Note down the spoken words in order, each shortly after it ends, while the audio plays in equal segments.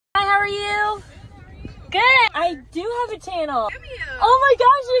are you? Good. I do have a channel. Oh my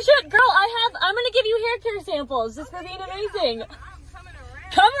gosh, you should. Girl, I'm gonna give you hair care samples just for being amazing.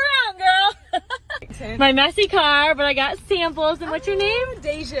 Come around, girl. My messy car, but I got samples. And what's your name?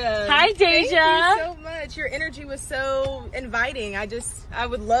 Deja. Hi, Deja. Thank you so much. Your energy was so inviting. I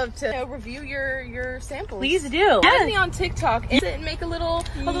would love to review your samples. Please do. Add me on TikTok and make a little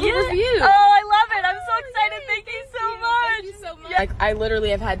review. Oh, I love it. I'm so excited. Thank you so much. Thank you so much. Like, I literally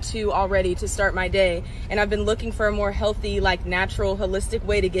have had 2 already to start my day, and I've been looking for a more healthy, like natural, holistic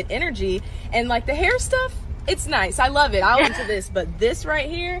way to get energy. And like the hair stuff, it's nice. I love it. I'll into this, but this right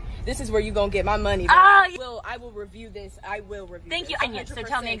here, this is where you're gonna get my money. I will review this. I will review. Thank you. This. So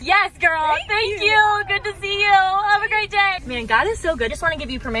tell me. Yes, girl. Thank you. Good to see you. Have a great day. Man, God is so good. Just want to give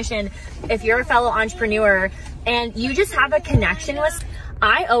you permission, if you're a fellow entrepreneur and you just have a connection with.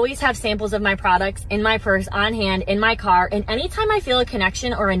 I always have samples of my products in my purse, on hand, in my car, and anytime I feel a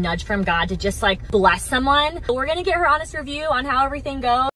connection or a nudge from God to just like bless someone, we're gonna get her honest review on how everything goes.